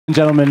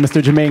Gentlemen,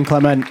 Mr. Jemaine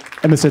Clement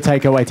and Mr.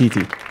 Taika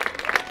Waititi.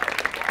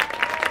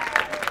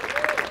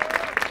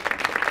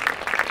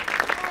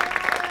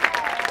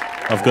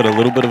 I've got a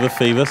little bit of a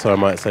fever, so I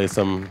might say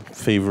some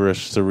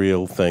feverish,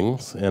 surreal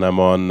things, and I'm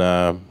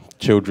on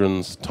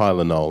children's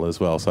Tylenol as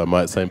well, so I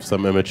might say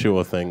some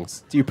immature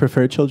things. Do you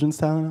prefer children's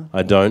Tylenol?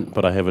 I don't,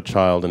 but I have a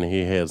child and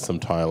he has some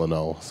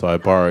Tylenol, so I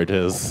borrowed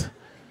his.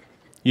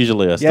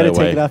 Usually I stay away. You had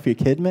to take it off your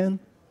kid, man?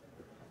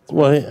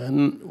 Well,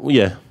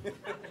 yeah.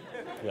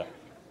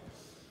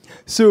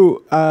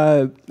 So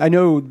I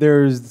know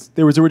there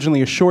was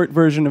originally a short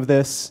version of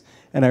this,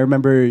 and I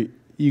remember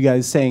you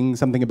guys saying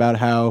something about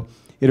how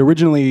it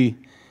originally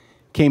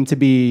came to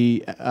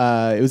be,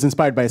 it was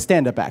inspired by a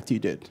stand-up act you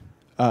did.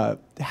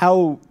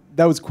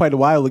 That was quite a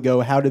while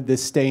ago. How did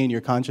this stay in your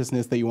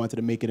consciousness that you wanted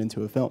to make it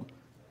into a film?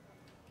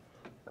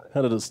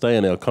 How did it stay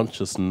in our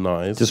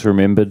consciousness? Just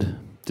remembered,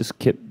 just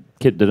kept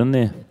it in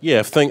there.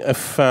 Yeah,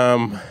 if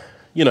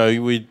you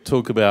know, we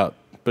talk about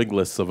big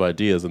lists of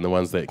ideas, and the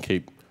ones that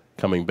keep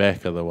coming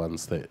back are the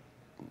ones that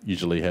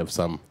usually have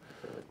some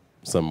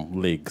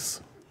legs.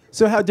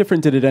 So how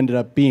different did it end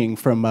up being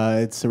from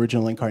its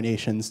original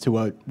incarnations to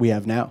what we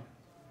have now?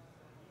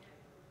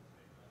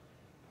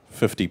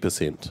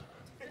 50%.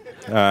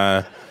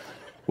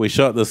 We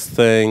shot this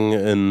thing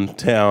in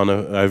town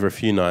over a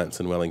few nights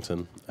in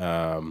Wellington.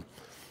 The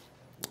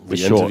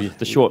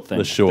short thing.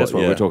 That's what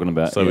we're talking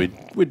about. So it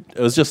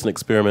was just an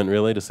experiment,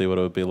 really, to see what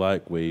it would be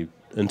like. We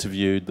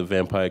interviewed the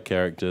vampire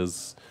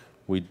characters.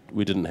 We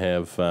didn't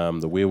have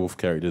the werewolf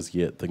characters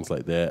yet, things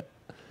like that.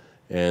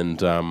 And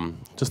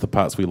just the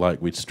parts we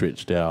liked, we'd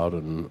stretched out,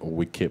 or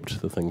we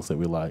kept the things that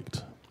we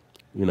liked.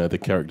 You know, the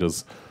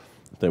characters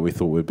that we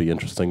thought would be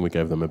interesting, we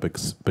gave them a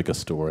bigger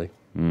story.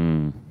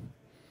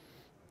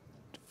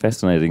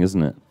 Fascinating,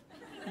 isn't it?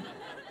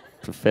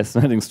 It's a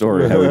fascinating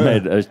story, how we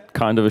made a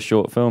kind of a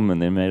short film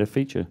and then made a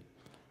feature.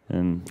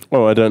 And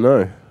well, I don't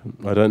know,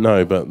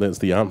 but that's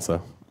the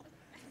answer.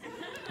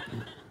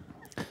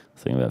 I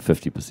think about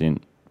 50%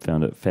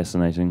 found it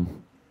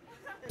fascinating.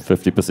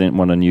 50%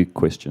 want a new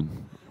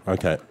question.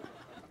 Okay.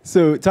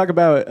 So talk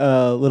about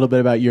a little bit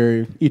about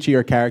each of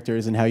your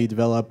characters and how you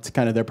developed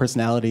kind of their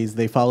personalities.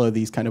 They follow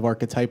these kind of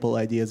archetypal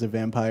ideas of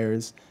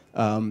vampires.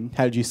 How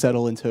did you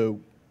settle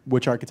into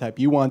which archetype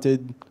you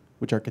wanted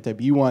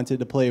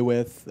to play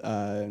with?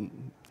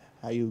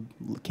 How you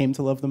came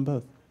to love them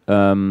both?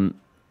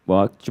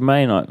 Well,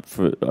 Jemaine,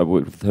 I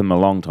worked with him a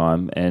long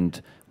time,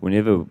 and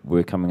whenever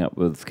we're coming up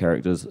with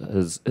characters,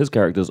 his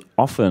characters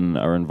often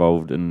are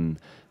involved in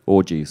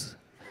orgies.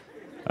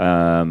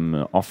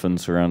 Often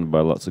surrounded by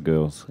lots of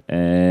girls,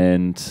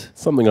 and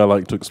something I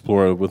like to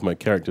explore with my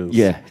characters.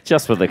 Yeah,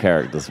 just with the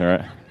characters,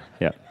 right?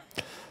 Yeah.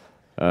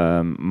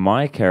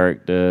 My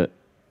character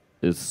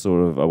is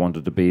sort of, I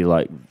wanted to be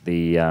like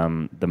the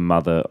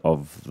mother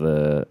of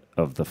the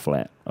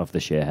flat, of the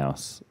share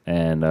house,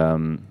 and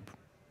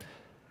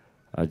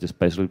I just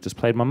basically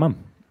played my mum,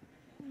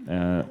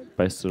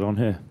 based it on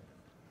her.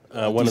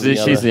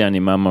 She's the only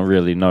mum I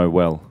really know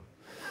well.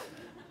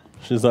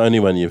 She's the only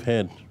one you've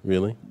had,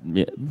 really?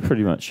 Yeah,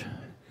 pretty much.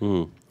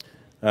 Also,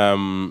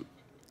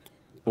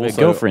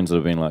 girlfriends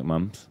have been like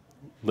mums.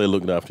 They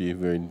looked after you,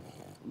 very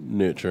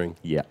nurturing.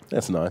 Yeah.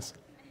 That's nice.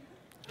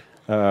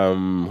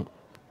 And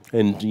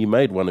you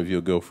made one of your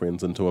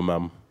girlfriends into a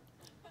mum.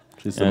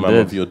 She's the mum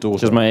of your daughter.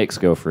 She's my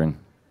ex-girlfriend,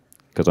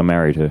 because I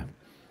married her.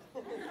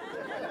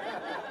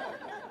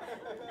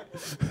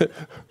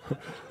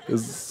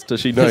 Does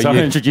she know you? I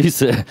introduce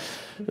her.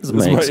 This is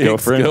my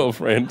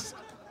ex-girlfriend.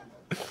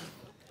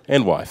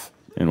 And wife.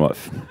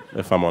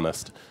 If I'm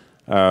honest.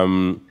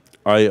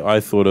 I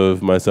thought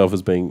of myself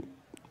as being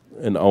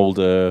an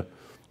older,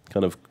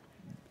 kind of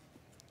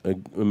a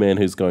man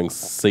who's going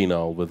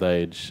senile with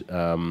age,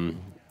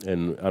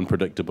 and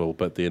unpredictable,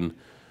 but then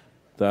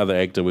the other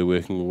actor we're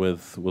working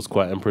with was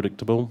quite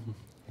unpredictable.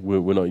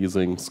 We're not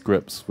using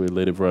scripts, we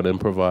let everyone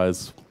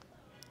improvise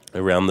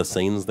around the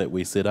scenes that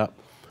we set up,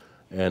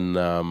 and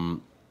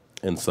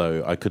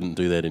so I couldn't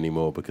do that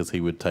anymore because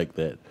he would take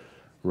that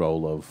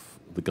role of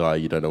the guy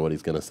you don't know what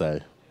he's going to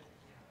say.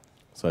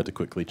 So I had to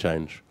quickly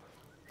change.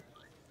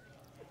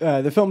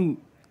 The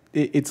film,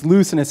 it's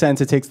loose in a sense.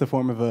 It takes the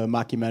form of a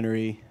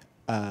mockumentary.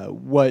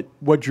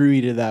 What drew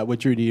you to that? What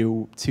drew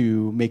you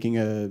to making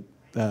a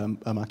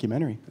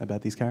mockumentary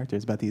about these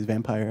characters, about these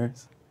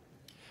vampires?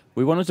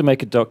 We wanted to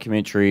make a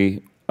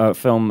documentary,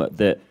 film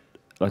that,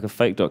 like a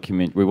fake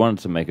documentary. We wanted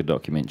to make a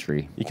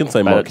documentary. You can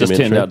say mockumentary. It just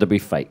turned out to be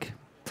fake.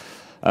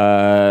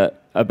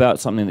 About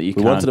something that we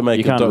wanted to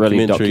make a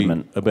documentary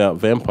really about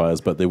vampires,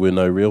 but there were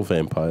no real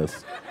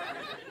vampires.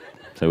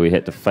 So we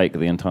had to fake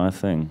the entire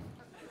thing.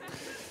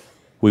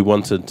 We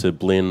wanted to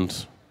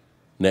blend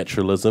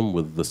naturalism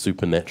with the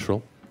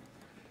supernatural,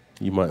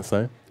 you might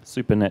say.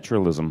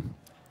 Supernaturalism.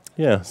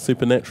 Yeah,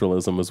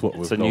 supernaturalism is what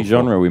we've It's a new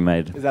genre we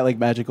made. Is that like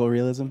magical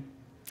realism?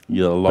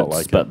 Yeah, a lot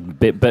like it. But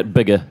bit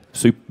bigger.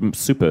 Super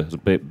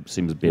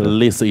seems better.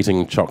 Less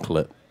eating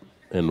chocolate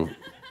and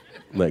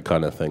that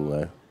kind of thing,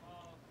 though.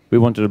 We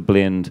wanted to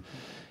blend,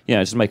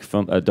 just make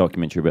a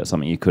documentary about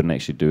something you couldn't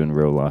actually do in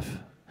real life,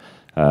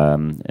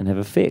 and have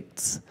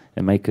effects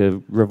and make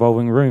a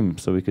revolving room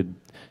so we could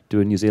do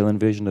a New Zealand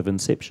version of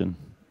Inception.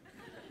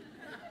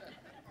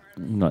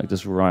 Like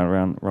just roll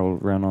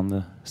around on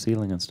the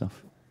ceiling and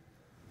stuff.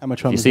 How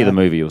much fun If you was see that? the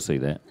movie, you'll see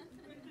that.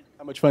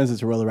 How much fun is it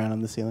to roll around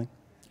on the ceiling?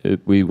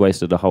 We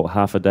wasted a whole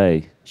half a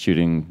day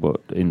shooting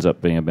what ends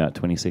up being about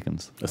 20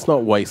 seconds. It's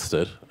not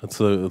wasted. It's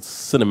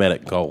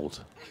cinematic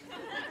gold.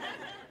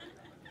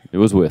 It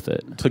was worth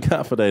it. Took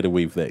half a day to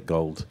weave that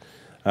gold.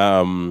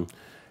 How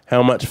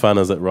much fun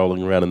is it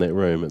rolling around in that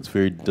room? It's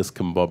very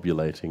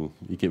discombobulating.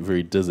 You get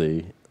very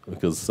dizzy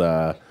because...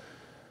 so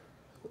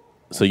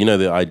you know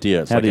the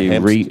idea. It's How like do a you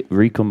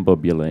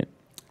recombobulate?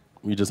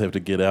 You just have to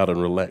get out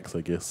and relax,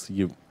 I guess.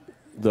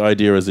 The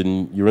idea is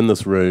you're in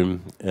this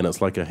room and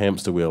it's like a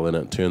hamster wheel and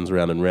it turns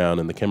round and round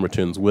and the camera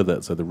turns with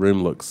it, so the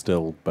room looks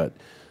still, but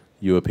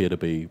you appear to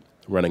be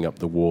running up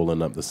the wall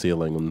and up the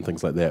ceiling and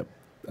things like that.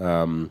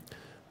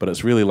 But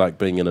it's really like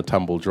being in a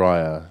tumble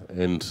dryer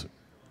and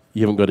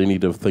you haven't got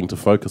anything to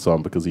focus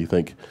on because you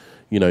think,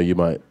 you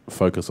might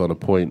focus on a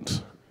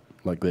point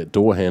like that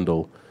door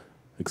handle,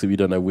 except you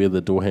don't know where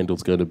the door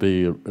handle's going to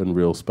be in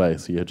real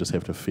space. You just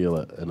have to feel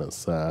it, and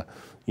it's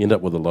you end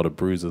up with a lot of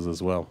bruises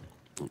as well.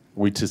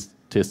 We just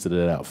tested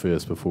it out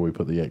first before we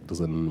put the actors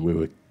in, and we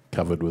were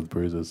covered with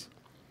bruises.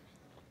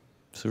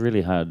 It's a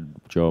really hard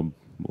job,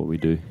 what we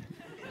do.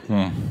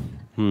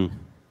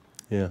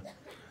 Yeah.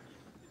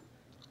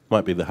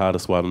 Might be the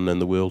hardest one in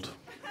the world.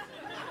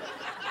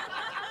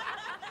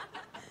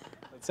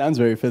 It sounds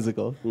very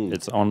physical.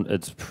 It's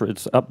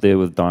up there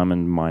with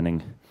diamond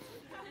mining.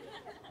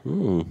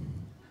 I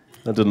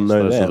didn't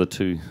know Those that. are the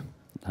two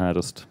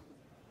hardest.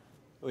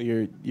 Well,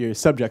 your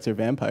subjects are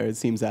vampires. It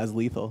seems as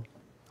lethal.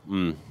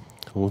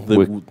 Well,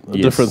 the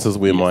difference is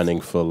we're mining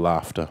for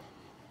laughter.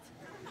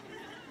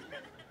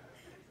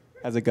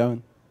 How's it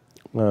going?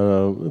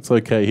 It's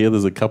okay here.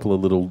 There's a couple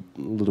of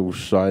little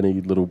shiny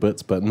little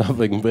bits, but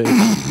nothing big.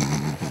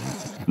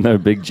 No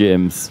big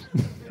gems.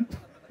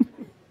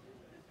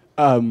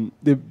 Being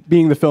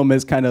the film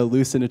is kind of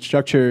loose in its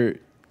structure,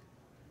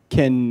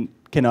 can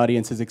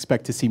audiences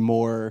expect to see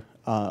more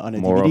on a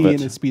More DVD of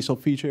and it. a special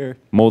feature?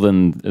 More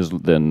than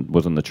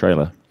was in the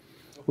trailer.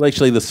 Well,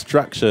 actually, the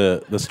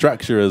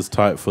structure is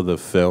tight for the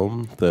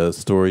film, the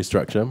story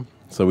structure.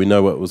 So we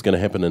know what was going to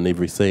happen in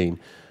every scene.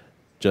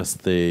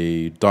 Just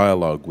the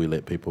dialogue we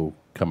let people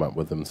come up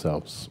with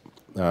themselves.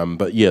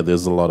 But yeah,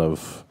 there's a lot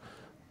of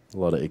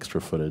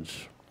extra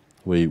footage.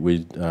 We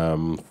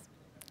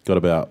got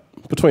about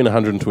between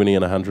 120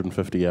 and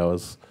 150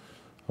 hours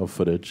of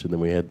footage, and then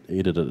we had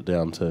edited it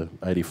down to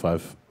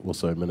 85 or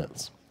so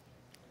minutes.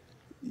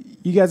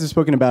 You guys have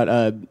spoken about,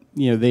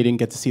 they didn't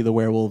get to see the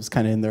werewolves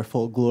kind of in their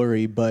full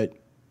glory, but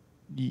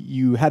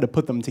you had to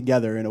put them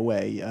together in a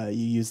way.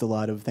 You used a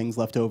lot of things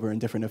left over in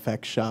different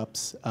effects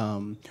shops.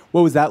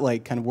 What was that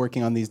like, kind of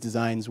working on these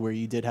designs where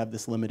you did have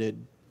this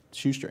limited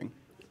shoestring?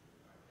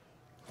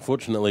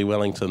 Fortunately,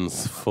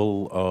 Wellington's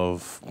full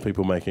of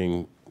people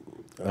making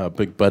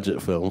big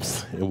budget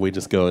films, and we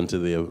just go into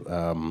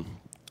the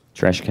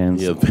Trash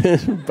cans. yeah,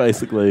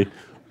 basically.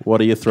 What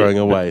are you throwing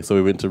away? So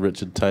we went to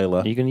Richard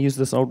Taylor. Are you going to use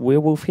this old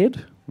werewolf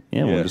head?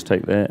 Yeah, we'll just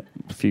take that.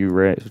 A few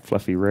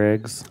fluffy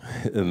rags.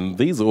 And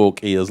these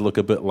orc ears look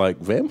a bit like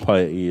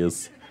vampire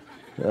ears.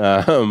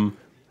 Let's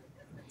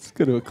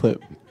go to a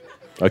clip.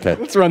 Okay.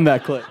 Let's run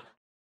that clip.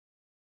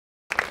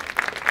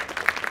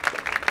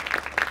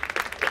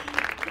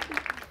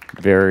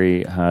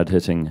 Very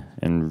hard-hitting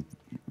and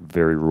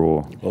very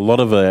raw. A lot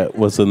of it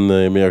was in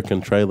the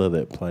American trailer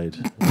that played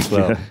as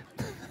well.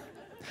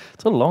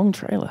 It's a long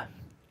trailer.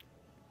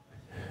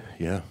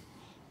 Yeah.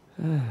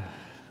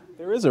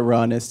 There is a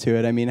rawness to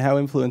it. I mean, how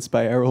influenced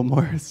by Errol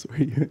Morris were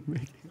you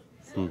in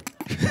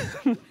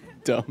making?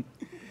 Dumb.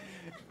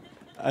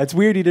 It's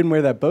weird he didn't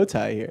wear that bow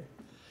tie here.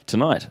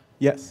 Tonight.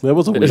 Yes. That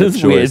was a It weird is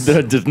choice. weird that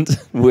I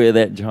didn't wear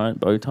that giant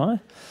bow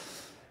tie.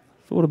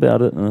 Thought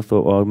about it and I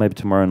thought, well, maybe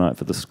tomorrow night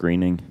for the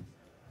screening.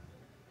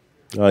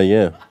 Oh,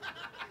 yeah.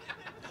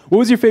 What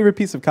was your favorite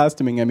piece of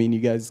costuming? I mean, you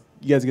guys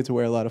get to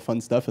wear a lot of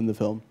fun stuff in the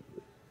film.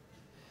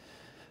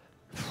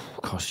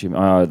 Costume.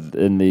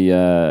 In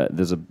the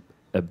there's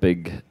a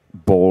big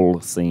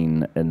ball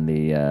scene in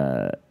the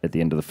at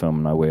the end of the film,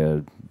 and I wear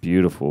a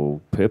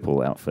beautiful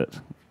purple outfit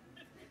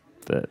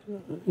that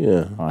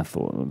I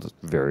thought was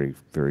very,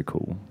 very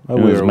cool. It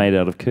was made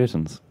out of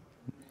curtains.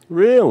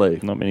 Really?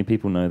 Not many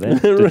people know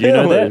that. Did you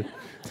know that?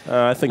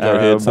 I think I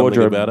heard something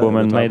wardrobe about it.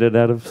 woman made it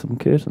out of some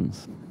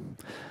curtains.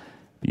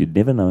 But you'd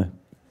never know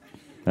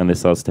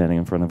unless I was standing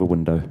in front of a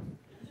window.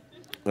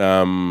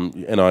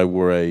 And I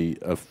wore a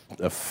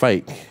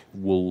fake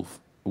wolf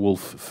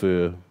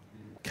fur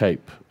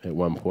cape at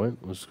one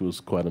point, which was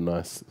quite a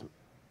nice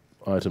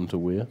item to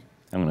wear.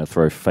 I'm going to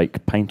throw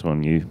fake paint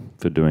on you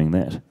for doing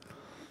that.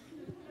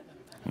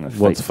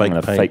 What's fake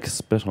paint? Fake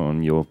spit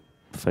on your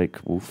fake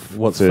wolf.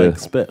 What's fur. fake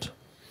spit?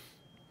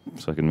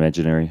 It's like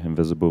imaginary,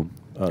 invisible.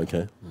 Oh,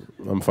 okay,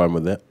 I'm fine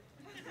with that.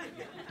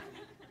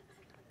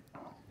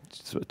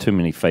 Too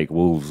many fake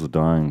wolves are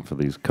dying for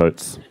these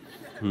coats.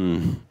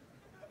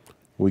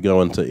 We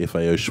go into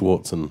FAO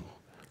Schwartz and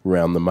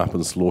round them up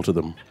and slaughter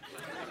them.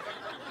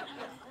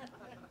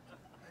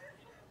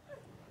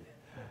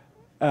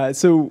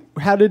 So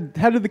how did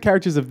the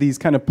characters of these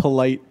kind of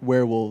polite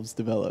werewolves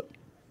develop?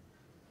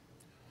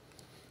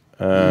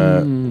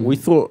 We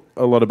thought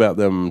a lot about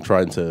them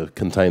trying to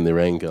contain their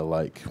anger,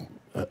 like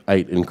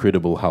 8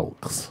 Incredible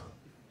Hulks.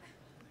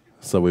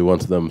 So we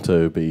wanted them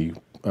to be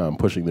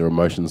pushing their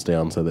emotions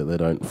down so that they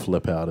don't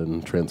flip out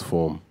and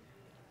transform.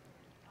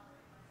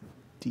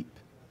 Deep.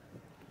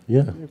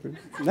 Yeah.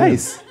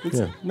 Nice. It's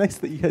Yeah. nice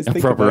that you guys A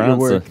think proper about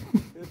your answer.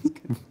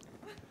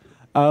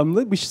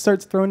 work. We should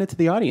start throwing it to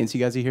the audience.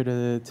 You guys are here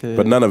to...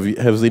 But none of you,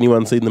 has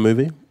anyone seen the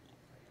movie?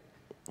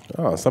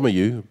 Oh, some of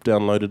you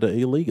downloaded it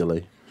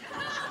illegally.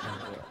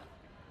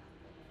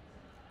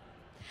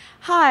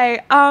 Hi,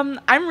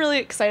 I'm really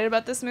excited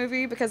about this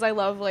movie because I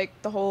love like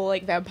the whole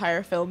like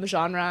vampire film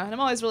genre, and I'm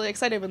always really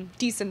excited when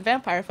decent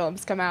vampire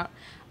films come out.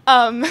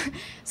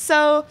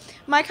 So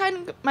my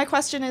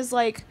question is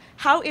like,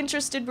 how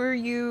interested were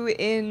you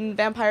in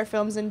vampire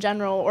films in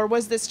general, or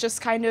was this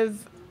just kind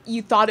of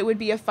you thought it would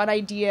be a fun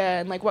idea,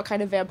 and like what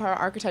kind of vampire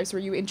archetypes were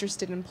you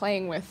interested in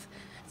playing with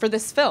for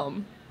this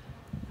film?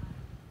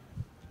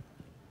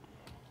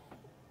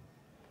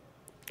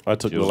 I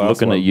took She the was last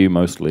looking one. at you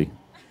mostly.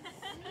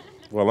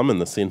 Well, I'm in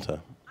the centre.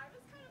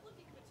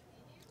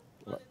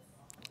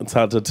 It's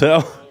hard to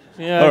tell.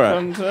 Yeah, All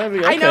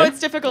right. I know it's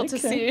difficult to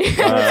see.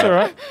 That's all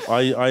right.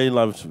 I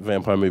loved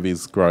vampire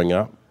movies growing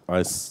up.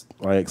 I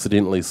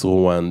accidentally saw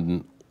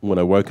one when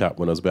I woke up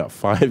when I was about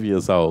 5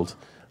 years old.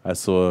 I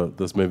saw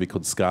this movie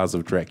called Scars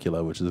of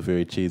Dracula, which is a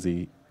very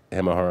cheesy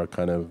hammer horror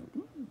kind of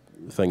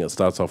thing. It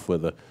starts off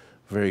with a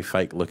very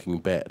fake-looking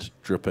bat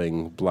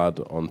dripping blood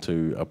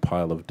onto a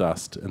pile of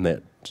dust, and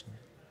that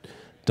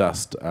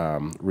dust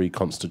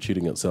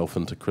reconstituting itself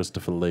into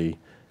Christopher Lee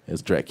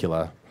as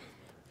Dracula.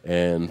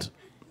 And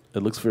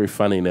it looks very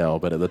funny now,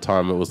 but at the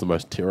time it was the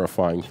most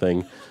terrifying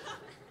thing.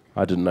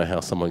 I didn't know how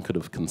someone could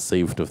have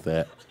conceived of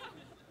that.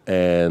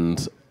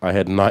 And I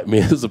had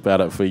nightmares about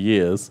it for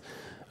years.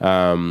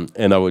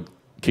 And I would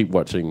keep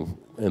watching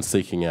and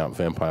seeking out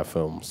vampire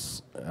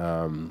films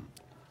through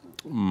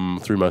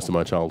most of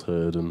my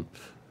childhood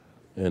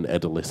and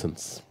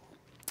adolescence.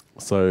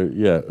 So,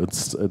 yeah,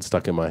 it's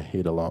stuck in my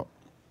head a lot.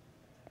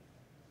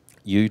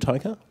 You,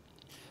 Taika?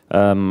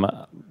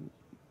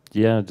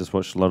 Yeah, I just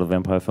watched a lot of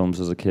vampire films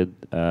as a kid.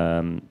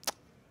 And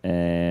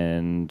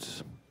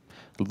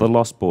The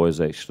Lost Boys,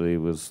 actually,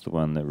 was the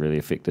one that really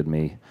affected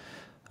me.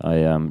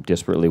 I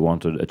desperately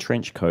wanted a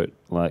trench coat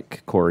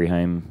like Corey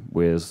Haim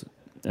wears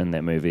in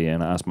that movie,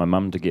 and I asked my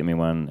mum to get me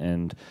one,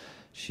 and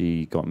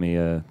she got me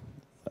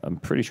I'm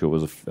pretty sure it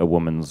was a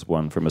woman's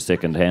one from a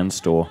second-hand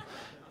store.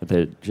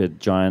 It had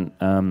giant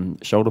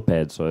shoulder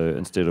pads, so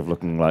instead of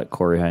looking like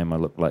Corey Haim, I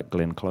looked like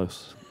Glenn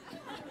Close.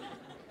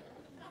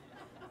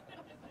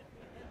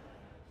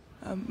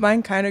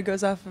 Mine kind of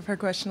goes off of her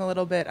question a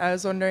little bit. I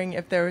was wondering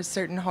if there were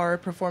certain horror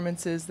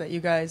performances that you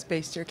guys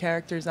based your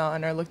characters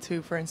on or looked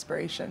to for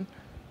inspiration.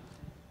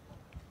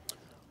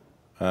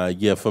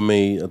 Yeah, for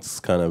me,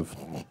 it's kind of,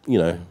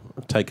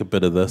 take a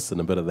bit of this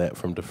and a bit of that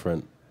from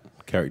different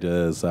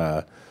characters.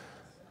 I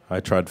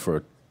tried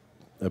for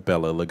a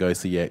Bela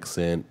Lugosi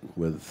accent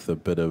with a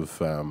bit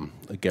of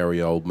a Gary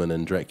Oldman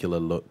and Dracula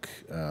look,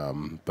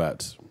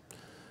 but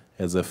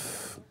as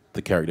if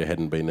the character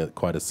hadn't been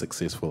quite as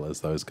successful as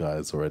those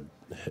guys, or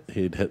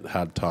he'd hit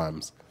hard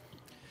times.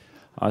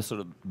 I sort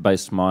of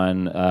based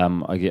mine,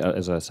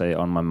 as I say,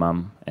 on my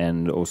mum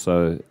and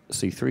also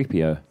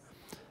C-3PO.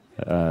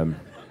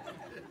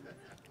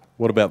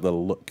 What about the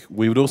look?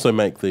 We would also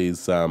make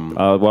these... well,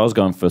 I was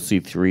going for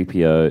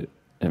C-3PO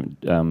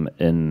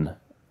in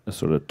a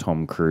sort of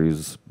Tom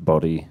Cruise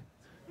body,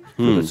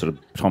 with a sort of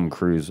Tom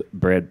Cruise,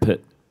 Brad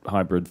Pitt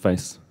hybrid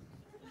face.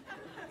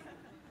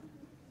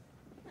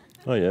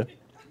 Oh, yeah.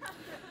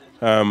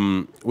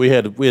 We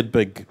had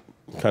big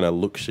kind of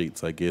look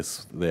sheets, I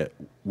guess, that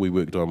we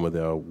worked on with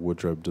our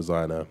wardrobe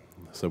designer.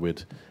 So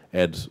we'd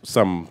add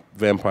some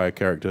vampire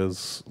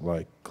characters,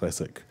 like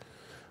classic.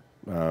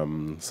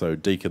 So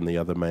Deacon, the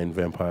other main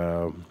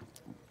vampire,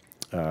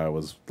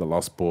 was the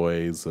Lost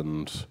Boys,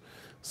 and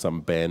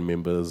some band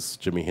members,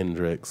 Jimi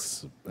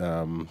Hendrix,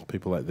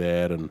 people like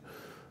that. And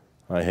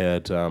I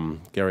had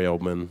Gary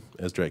Oldman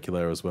as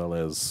Dracula, as well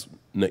as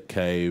Nick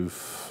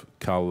Cave,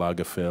 Karl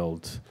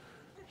Lagerfeld,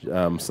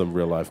 some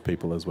real life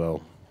people as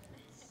well.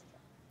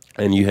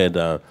 And you had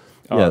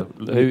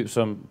probably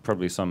some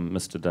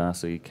Mr.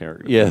 Darcy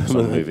character from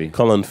some movie.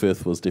 Colin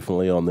Firth was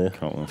definitely on there.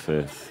 Colin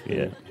Firth,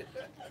 yeah.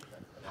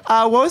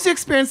 What was the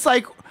experience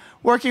like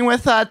working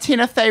with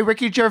Tina Fey,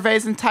 Ricky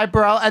Gervais, and Ty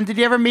Burrell? And did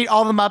you ever meet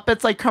all the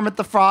Muppets like Kermit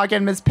the Frog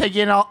and Miss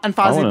Piggy and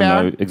Fozzie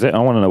Bear? I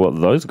want to know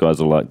what those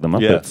guys are like, the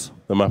Muppets. Yeah,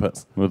 the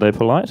Muppets. Were they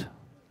polite?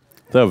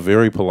 They were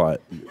very polite.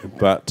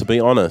 But to be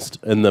honest,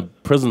 in the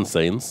prison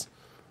scenes,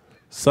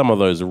 some of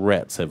those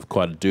rats have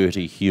quite a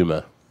dirty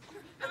humour.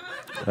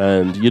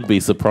 And you'd be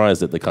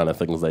surprised at the kind of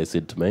things they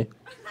said to me.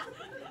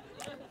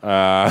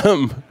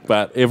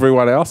 But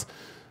everyone else,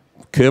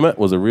 Kermit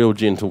was a real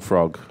gentle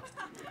frog.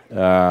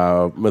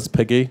 Miss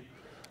Piggy,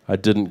 I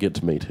didn't get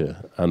to meet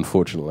her,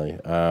 unfortunately.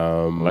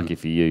 Lucky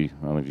for you.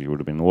 I think she would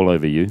have been all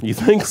over you. You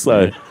think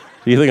so? Yeah.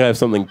 Do you think I have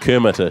something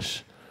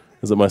Kermitish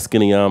Is it my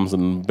skinny arms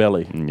and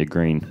belly? And you're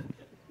green.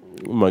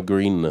 My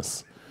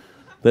greenness.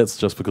 That's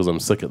just because I'm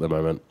sick at the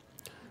moment.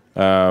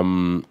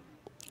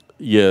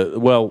 Yeah,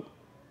 well,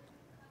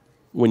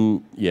 I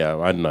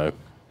don't know.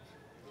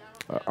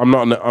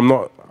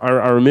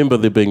 I remember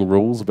there being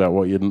rules about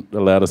what you're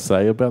allowed to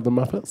say about the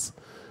Muppets.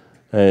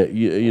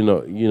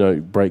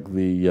 Break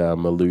the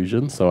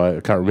illusion. So I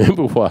can't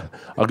remember what.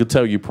 I could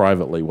tell you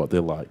privately what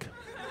they're like.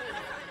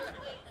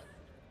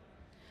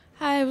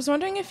 Hi, I was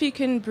wondering if you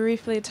can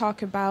briefly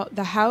talk about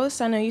the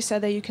house. I know you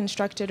said that you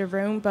constructed a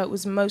room, but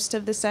was most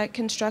of the set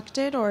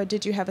constructed, or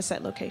did you have a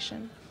set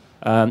location?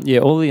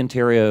 All the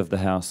interior of the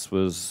house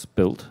was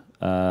built,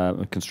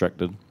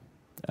 constructed.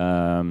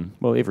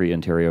 Every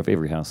interior of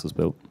every house is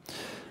built,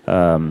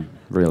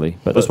 really.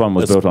 But this one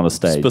was built on a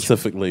stage.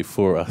 Specifically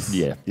for us.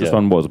 Yeah, this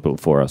one was built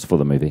for us, for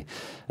the movie.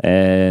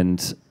 And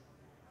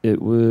it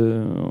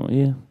was,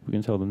 we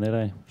can tell them that,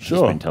 eh?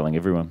 Sure. We've been telling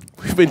everyone.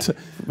 We've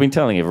been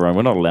telling everyone.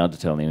 We're not allowed to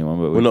tell anyone.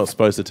 But we're not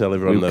supposed to tell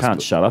everyone this. We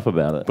can't shut up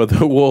about it. But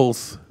the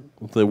walls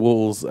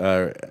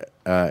are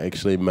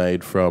actually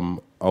made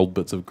from old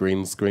bits of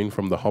green screen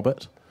from The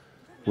Hobbit,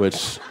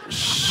 which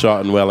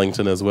shot in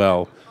Wellington as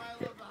well.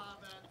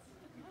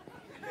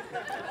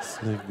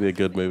 They're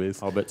good movies.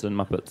 Hobbits and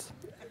Muppets.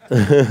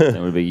 That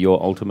would be your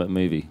ultimate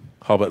movie.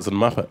 Hobbits and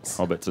Muppets.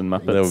 Hobbits and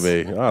Muppets. That would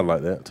be. I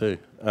like that too.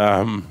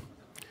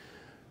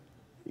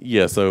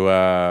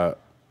 So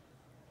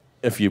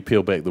if you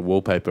peel back the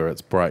wallpaper,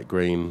 it's bright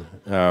green,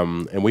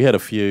 and we had a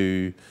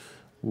few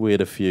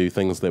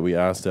things that we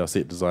asked our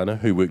set designer,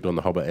 who worked on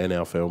The Hobbit and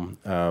our film,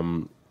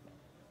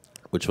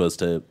 which was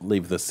to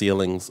leave the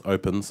ceilings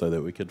open so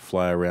that we could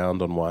fly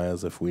around on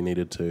wires if we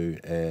needed to,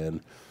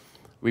 and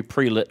we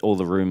pre-lit all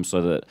the rooms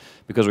so that,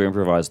 because we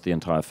improvised the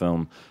entire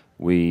film,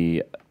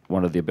 we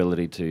wanted the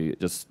ability to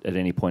just at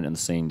any point in the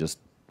scene just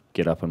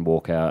get up and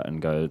walk out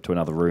and go to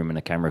another room, and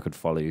a camera could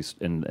follow you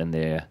in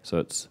there. So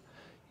it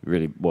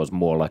really was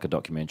more like a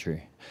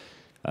documentary.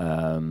 So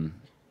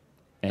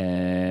a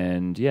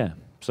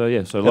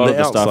lot of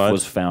the stuff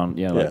was found.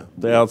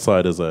 The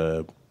outside is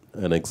an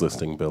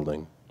existing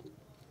building.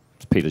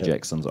 It's Peter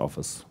Jackson's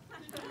office.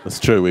 It's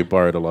true. We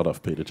borrowed a lot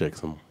off Peter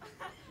Jackson.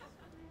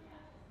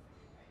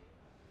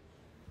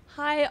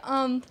 Hi.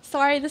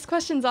 Sorry, this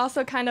question's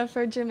also kind of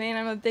for Jemaine.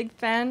 I'm a big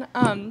fan.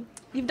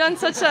 You've done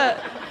such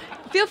a.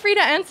 Feel free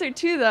to answer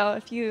too, though,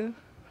 if you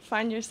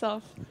find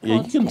yourself.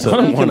 Yeah, you can talk. I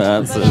don't want to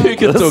answer.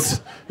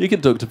 You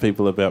can talk to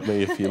people about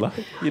me if you like.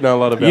 You know a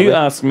lot about me. You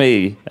ask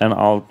me, and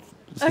I'll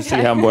see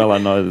how well I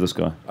know this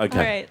guy. Okay.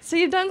 All right. So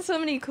you've done so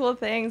many cool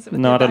things. With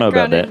No, I don't know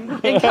about that.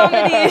 In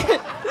comedy.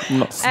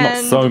 Not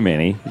so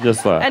many.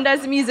 Just like. And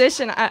as a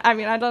musician, I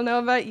mean, I don't know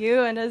about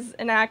you, and as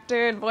an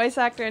actor and voice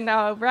actor, and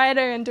now a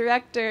writer and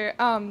director.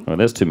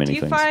 There's too many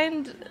things. Do you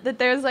find that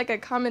there's like a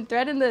common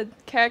thread in the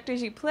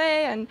characters you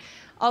play, and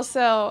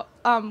also,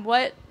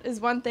 what is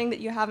one thing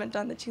that you haven't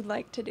done that you'd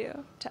like to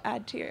do to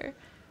add to your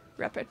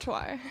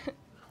repertoire?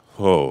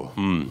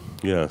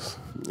 Yes.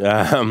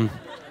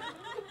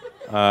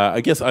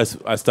 I guess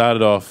I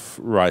started off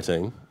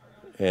writing,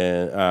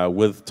 and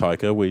with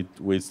Taika,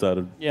 we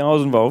started. Yeah, I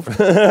was involved.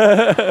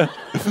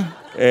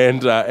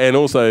 and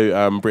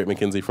also Brett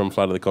McKenzie from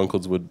Flight of the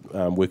Conchords would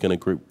work in a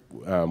group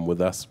with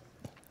us,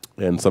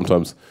 and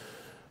sometimes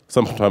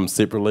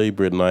separately.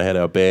 Brett and I had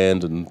our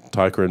band, and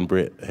Taika and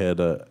Brett had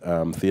a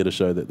theatre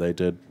show that they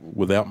did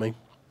without me.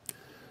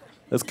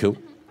 That's cool.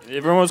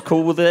 Everyone was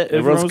cool with it.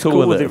 Everyone's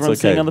cool with it. Everyone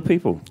seeing other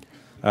people.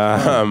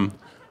 I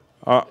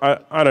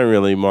don't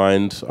really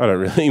mind.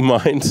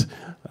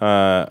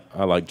 I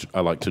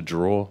like to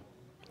draw,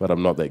 but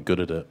I'm not that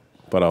good at it.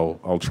 But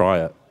I'll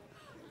try it.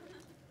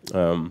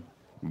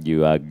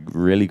 You are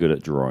really good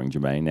at drawing,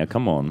 Jemaine. Now,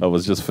 come on. I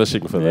was just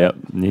fishing for that.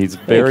 He's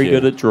very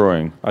good at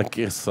drawing. I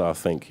guess.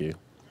 Thank you.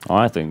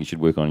 I think you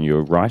should work on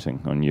your writing,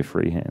 on your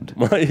freehand.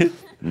 Make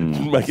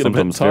it a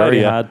bit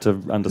very hard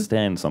to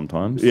understand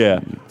sometimes.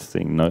 Yeah.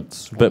 Seeing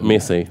notes. A bit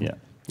messy. Yeah.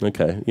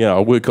 Okay. Yeah,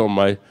 I'll work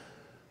on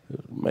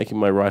making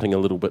my writing a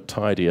little bit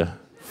tidier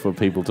for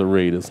people to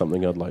read is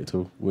something I'd like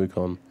to work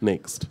on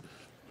next.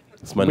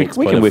 It's my next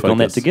we point can of work focus. on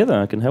that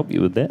together. I can help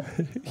you with that.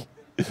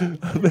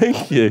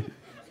 Thank you.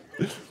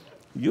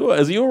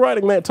 Is your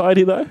writing that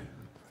tidy, though?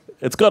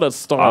 It's got a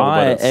style.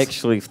 I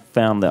actually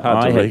found that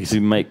I had to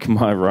make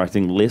my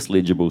writing less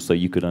legible so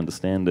you could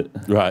understand it.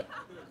 Right.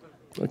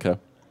 Okay.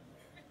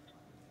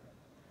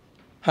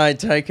 Hi,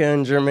 Taika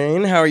and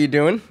Jemaine. How are you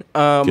doing?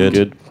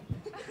 Good.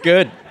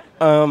 Good.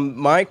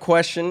 My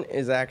question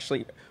is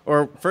actually,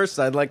 or first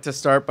I'd like to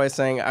start by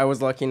saying I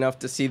was lucky enough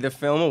to see the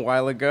film a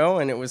while ago,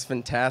 and it was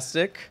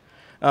fantastic.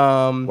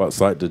 What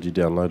site did you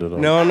download it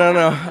on? No.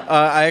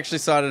 I actually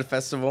saw it at a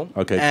festival.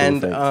 Okay, cool,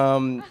 and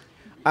thanks.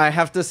 I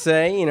have to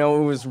say, it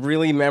was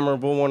really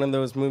memorable. One of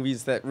those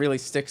movies that really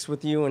sticks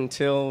with you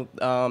until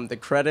the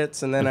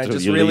credits, and then I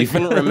just really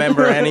couldn't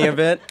remember any of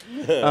it.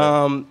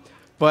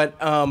 But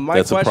my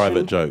That's question a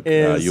private joke.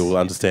 is, You'll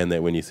understand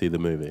that when you see the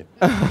movie.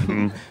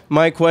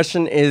 my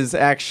question is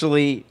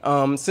actually,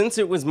 since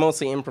it was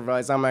mostly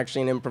improvised, I'm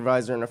actually an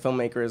improviser and a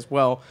filmmaker as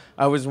well.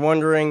 I was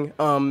wondering,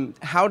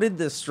 how did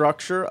the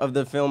structure of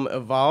the film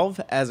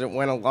evolve as it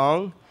went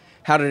along?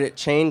 How did it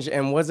change,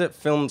 and was it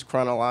filmed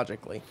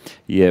chronologically?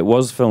 Yeah, it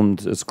was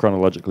filmed as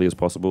chronologically as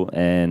possible,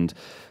 and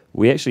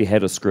we actually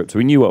had a script.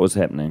 We knew what was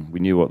happening. We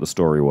knew what the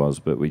story was,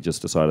 but we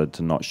just decided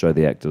to not show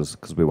the actors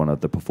because we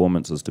wanted the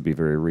performances to be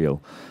very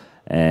real.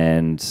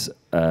 And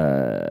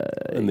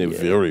they're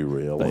very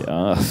real. They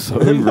are so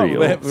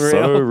real,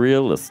 so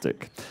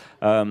realistic.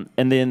 And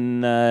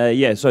then,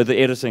 so the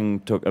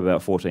editing took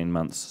about 14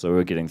 months. So we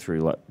were getting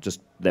through,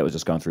 that was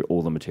just going through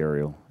all the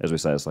material. As we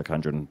say, it's like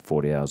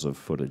 140 hours of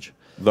footage.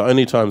 The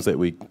only times that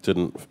we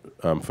didn't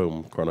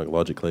film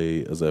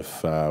chronologically is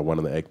if one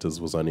of the actors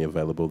was only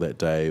available that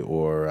day,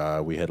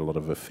 or we had a lot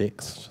of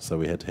effects, so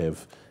we had to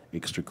have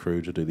extra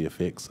crew to do the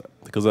effects.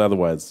 Because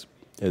otherwise,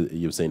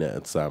 you've seen it,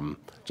 it's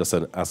just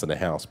us in a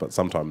house, but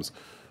sometimes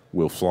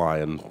we'll fly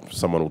and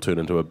someone will turn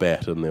into a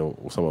bat and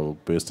someone will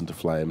burst into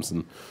flames.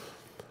 And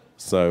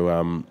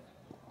so,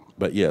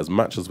 but yeah, as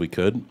much as we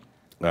could,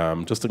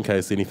 just in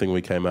case anything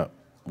we came up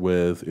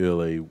with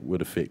early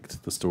would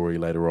affect the story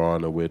later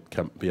on, or we'd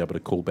be able to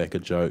call back a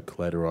joke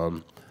later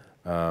on.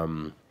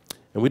 And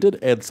we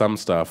did add some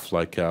stuff,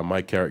 like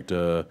my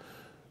character.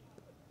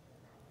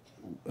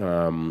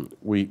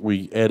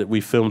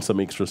 We filmed some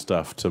extra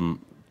stuff to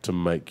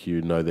make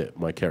you know that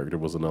my character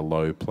was in a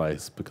low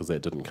place, because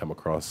that didn't come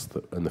across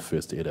in the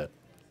first edit.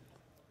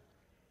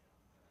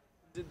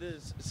 Did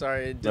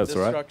the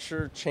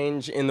structure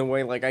change in the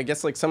way, like, I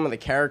guess, like, some of the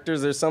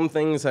characters, there's some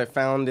things I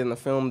found in the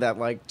film that,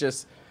 like,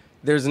 just,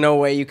 there's no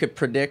way you could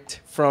predict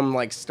from,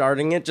 like,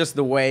 starting it, just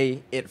the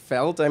way it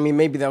felt. I mean,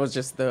 maybe that was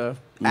just the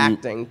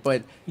acting,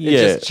 but it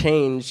just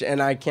changed, and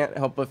I can't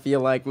help but feel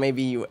like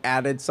maybe you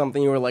added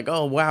something, you were like,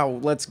 oh, wow,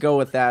 let's go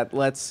with that,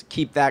 let's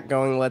keep that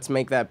going, let's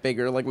make that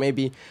bigger. Like,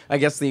 maybe, I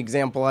guess the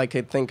example I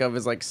could think of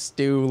is, like,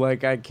 Stu.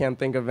 Like, I can't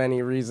think of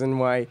any reason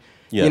why,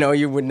 you know,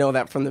 you would know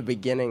that from the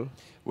beginning.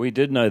 We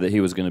did know that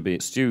he was going to be...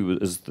 Stu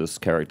is this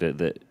character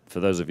that, for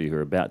those of you who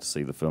are about to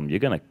see the film, you're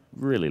going to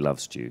really love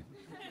Stu.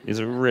 He's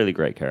a really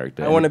great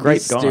character. I want to be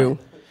Stu.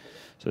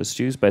 So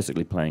Stu's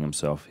basically playing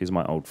himself. He's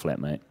my old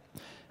flatmate.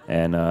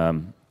 And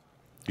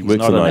he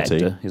works in IT.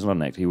 Actor. He's not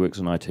an actor. He works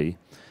in IT.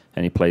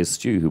 And he plays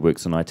Stu, who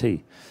works in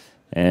IT.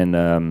 And,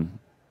 so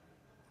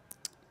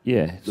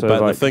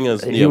but the thing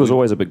is... he was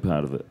always a big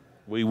part of it.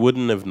 We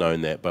wouldn't have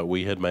known that, but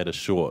we had made a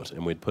short,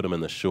 and we'd put him in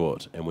the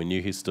short, and we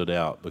knew he stood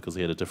out because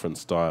he had a different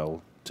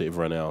style to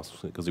everyone else,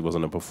 because he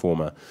wasn't a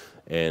performer.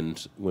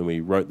 And when we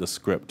wrote the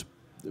script,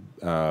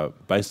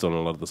 based on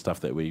a lot of the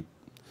stuff that we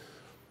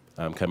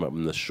came up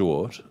in the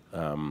short,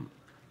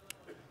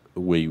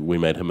 we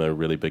made him a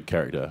really big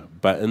character.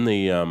 But in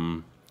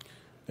the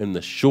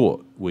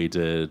short,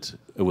 it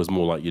was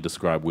more like you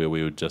described, where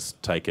we would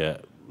just take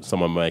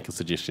someone make a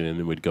suggestion and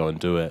then we'd go and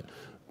do it.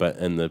 But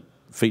in the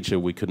feature,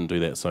 we couldn't do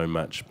that so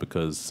much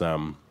because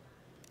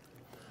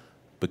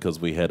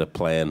we had a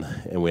plan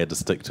and we had to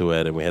stick to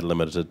it, and we had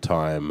limited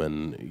time,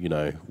 and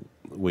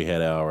we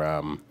had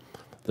our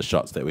the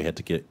shots that we had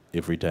to get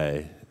every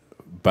day.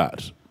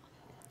 But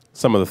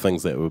some of the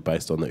things that were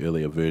based on the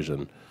earlier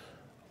version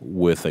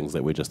were things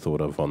that we just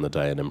thought of on the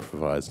day and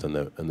improvised in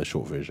the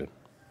short version.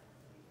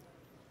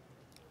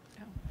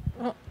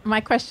 Well, my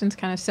question's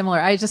kind of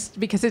similar.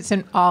 Because it's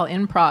all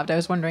improv, I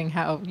was wondering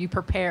how you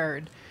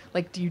prepared.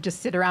 Like, do you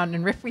just sit around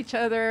and riff each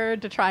other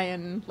to try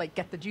and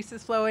get the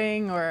juices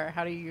flowing, or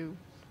how did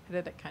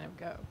it kind of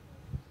go?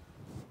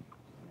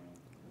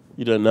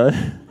 You don't know?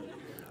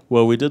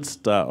 Well, we did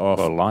start off...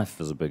 Well,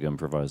 life is a big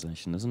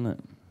improvisation, isn't it?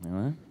 You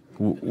know?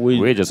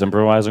 We're just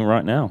improvising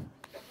right now.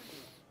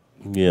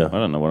 Yeah. I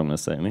don't know what I'm going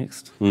to say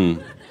next. I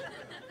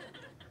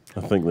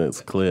think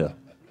that's clear.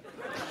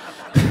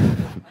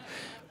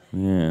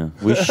 Yeah.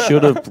 We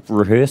should have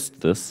rehearsed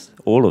this,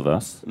 all of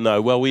us.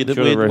 No, well, we'd done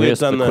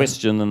the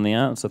question and the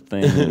answer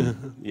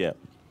thing. Yeah.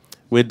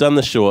 We'd done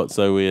the short,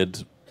 so we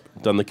had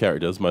done the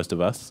characters, most of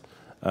us.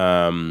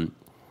 Other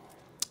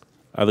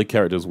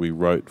characters we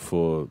wrote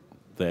for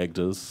the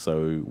actors,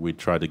 so we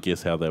tried to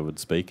guess how they would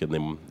speak, and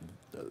then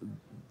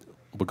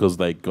because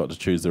they got to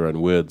choose their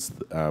own words,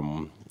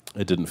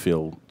 it didn't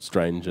feel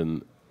strange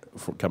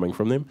coming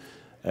from them.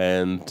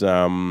 And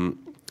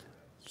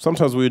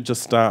sometimes we would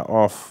just start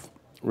off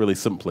really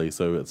simply.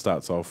 So it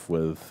starts off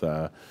with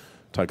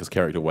Taika's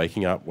character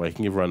waking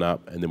everyone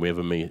up, and then we have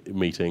a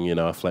meeting,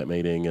 a flat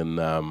meeting,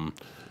 and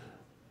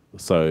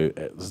so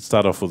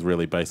start off with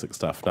really basic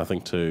stuff,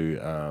 nothing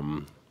too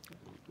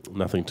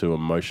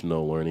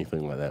emotional or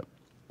anything like that.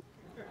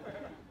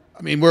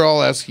 I mean, we're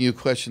all asking you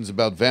questions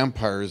about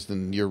vampires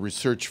and your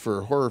research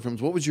for horror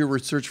films. What was your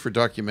research for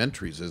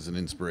documentaries as an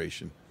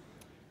inspiration?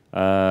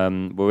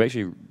 Well, we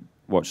actually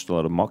watched a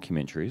lot of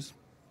mockumentaries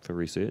for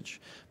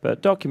research,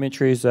 but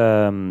documentaries.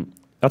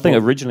 I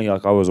think originally,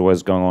 I was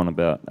always going on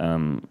about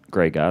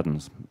Grey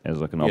Gardens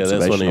as an observational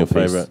that's one of your piece.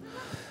 favourite.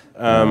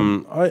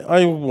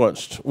 I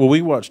watched. Well,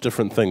 we watched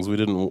different things. We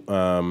didn't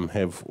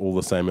have all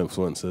the same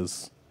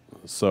influences.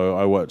 So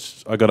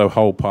I got a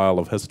whole pile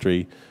of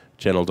History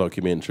Channel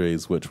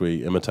documentaries, which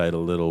we imitate a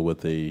little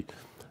with the,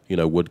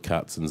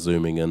 woodcuts and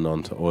zooming in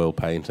onto oil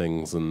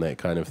paintings and that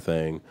kind of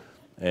thing.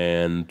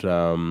 And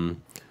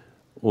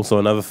also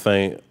another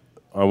thing,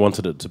 I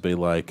wanted it to be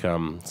like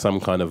Some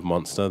Kind of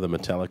Monster, the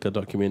Metallica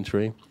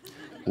documentary,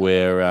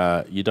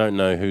 where you don't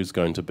know who's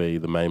going to be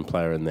the main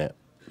player in that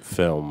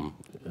film.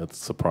 It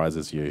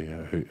surprises you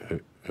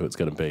who it's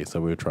going to be.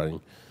 So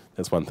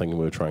that's one thing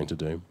we were trying to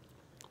do.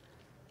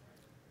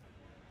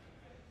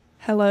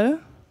 Hello?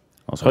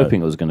 I was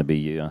hoping it was going to be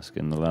you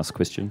asking the last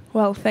question.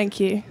 Well, thank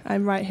you.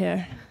 I'm right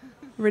here,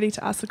 ready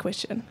to ask the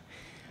question.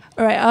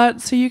 All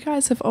right, so you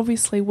guys have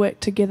obviously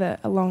worked together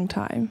a long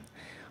time.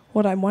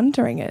 What I'm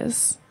wondering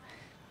is...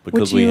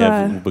 Because we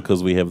have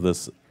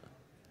this...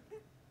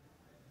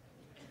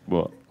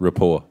 What?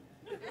 Rapport.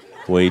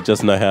 We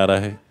just know how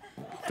to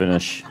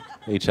finish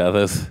each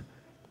other's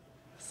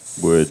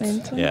words.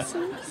 Sentences?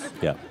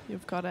 Yeah.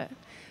 You've got it.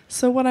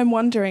 So what I'm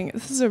wondering,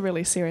 this is a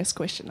really serious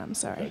question, I'm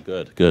sorry.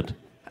 Good.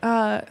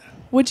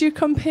 Would you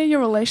compare your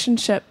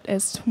relationship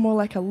as more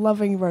like a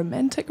loving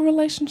romantic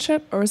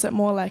relationship, or is it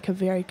more like a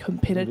very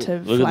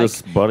competitive, Look at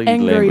this body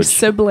angry language.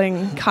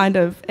 sibling kind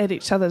of at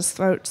each other's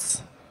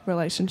throats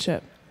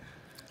relationship?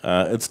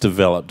 It's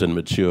developed and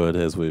matured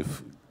as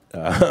we've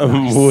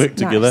worked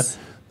together.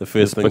 The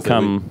first thing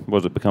become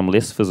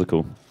less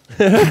physical?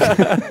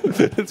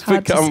 It's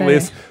become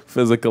less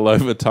physical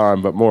over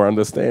time, but more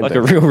understanding. Like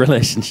a real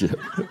relationship.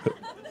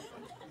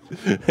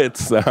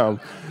 It's now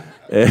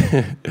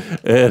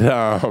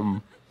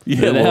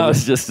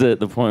it's just at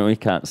the point we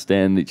can't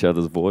stand each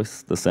other's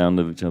voice, the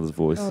sound of each other's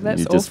voice. Oh, that's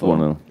you just awful.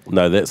 want to.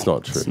 No, that's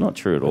not true. It's not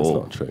true at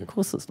all. It's not true. Of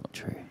course, it's not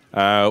true.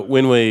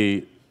 When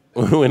we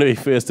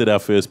first did our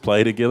first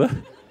play together,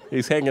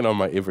 he's hanging on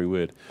my every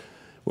word.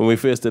 When we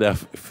first did our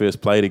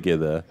first play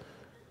together,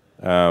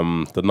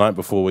 the night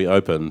before we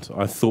opened,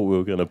 I thought we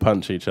were going to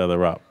punch each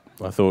other up.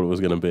 I thought it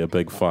was going to be a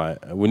big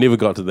fight. We never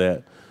got to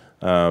that.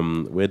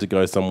 We had to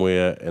go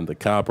somewhere, and the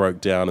car broke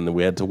down, and then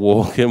we had to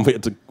walk, and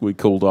we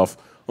called off.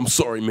 I'm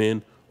sorry,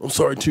 man. I'm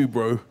sorry too,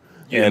 bro.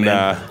 Yeah,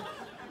 and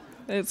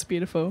It's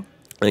beautiful.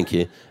 Thank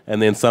you.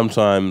 And then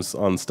sometimes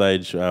on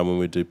stage, when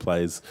we do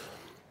plays,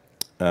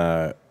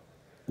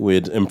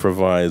 we'd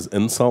improvise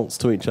insults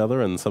to each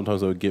other, and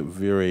sometimes it would get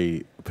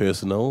very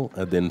personal,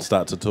 and then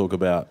start to talk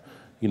about,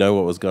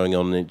 what was going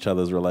on in each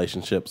other's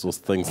relationships or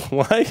things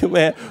like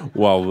that,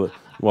 while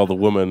the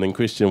woman in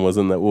question was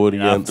in the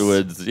audience.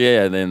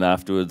 And then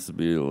afterwards, it'd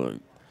be like,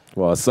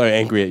 well, I was so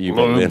angry at you.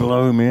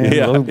 Blow, man.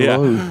 Yeah, blow.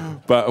 Yeah.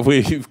 But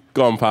we've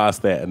gone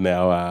past that, and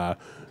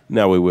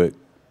now we work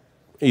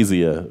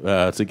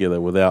easier together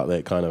without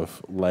that kind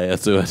of layer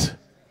to it.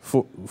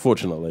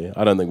 Fortunately,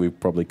 I don't think we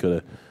probably could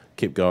have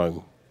kept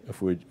going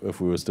if we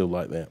were still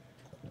like that.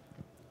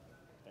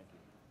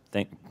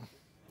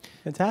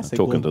 Fantastic.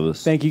 Talking to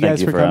this. Thank you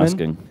guys for coming.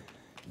 Asking.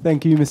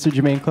 Thank you, Mr.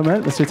 Jemaine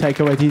Clement, Mr.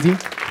 Taika Waititi.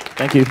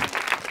 Thank you.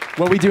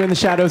 What We Do in the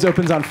Shadows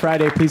opens on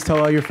Friday. Please tell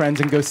all your friends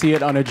and go see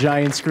it on a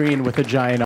giant screen with a giant